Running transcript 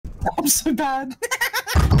I'm so bad.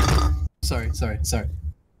 Sorry.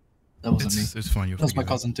 That wasn't me. It's fine. That was my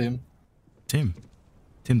cousin Tim. Tim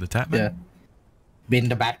the Tatman? Yeah. Been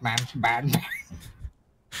the Batman.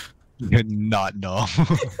 You're not no.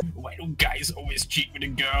 Why do guys always cheat with a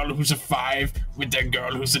girl who's a 5 with that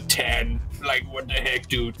girl who's a 10? Like, what the heck,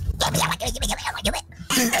 dude?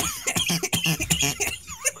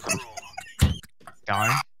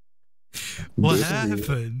 Darn. What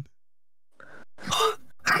happened? I'm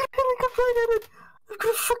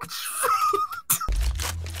gonna fucking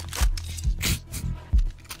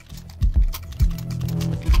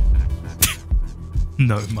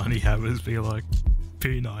No money hammers be like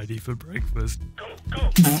P90 for breakfast. Go!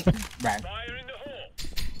 Right. Fire in the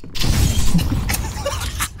hole!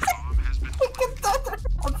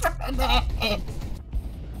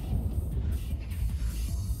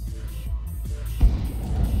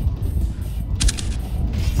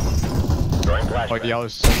 Oh, the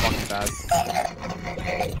yellow's so fucking bad.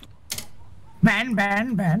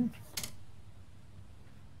 Ban.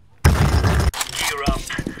 Gear up.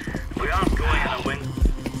 We aren't going on a win.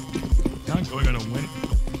 I'm going on a win.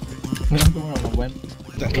 I'm going on a win.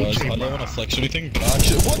 Guys, I don't wanna flex or anything, but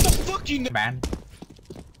actually, what the fuck do you know? Ban.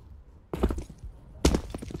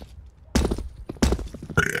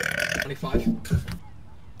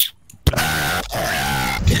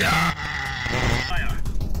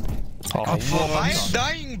 Oh, I'm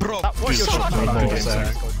dying, bro! what you're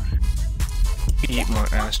Eat my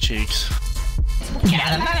ass cheeks.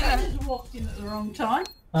 I just walked in at the wrong time.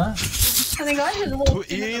 Huh? I think I just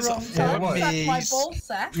walked in at the wrong time. what? That's my ball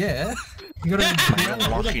sack. Yeah. You gotta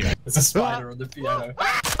Lucky. There's a spider on the piano.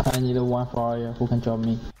 I need a one for you who can job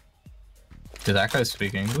me. Did that guy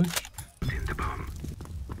speak English?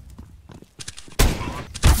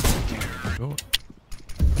 Oh,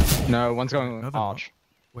 No, one's going Another arch.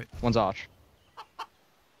 Wait. One's arch.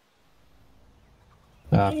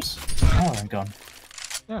 Perhaps. Oh, I'm gone.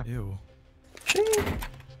 ew.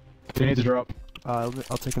 You need to drop. I'll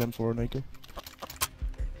take an M4 naked.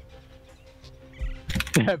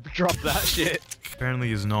 Yeah, drop that shit. Apparently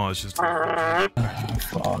he's not, it's just Father.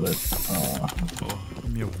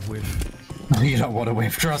 give me a whiff. You don't want to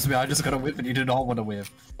whiff. Trust me, I just got a whiff and you do not want to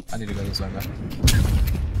whiff. I need to go this way, man.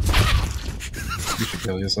 You should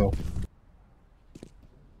kill yourself.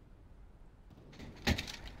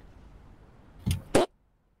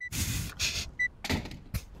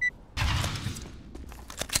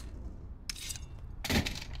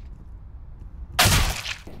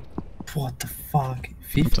 What the fuck?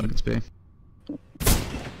 50? It's B.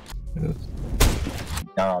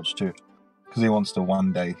 Garage too, because he wants to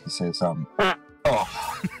one day. He says, "Oh,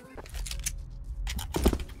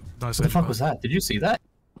 Nice. What the fuck was that? Did you see that?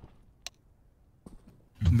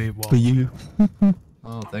 Me what? For you.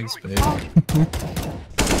 Oh, thanks, babe.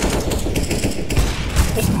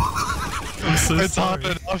 I'm so It's sorry. hard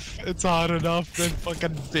enough. It's hard enough. They're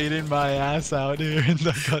fucking beating my ass out here, and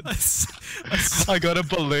I got a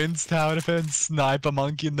balloons tower and sniper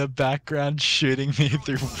monkey in the background shooting me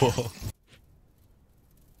through wall.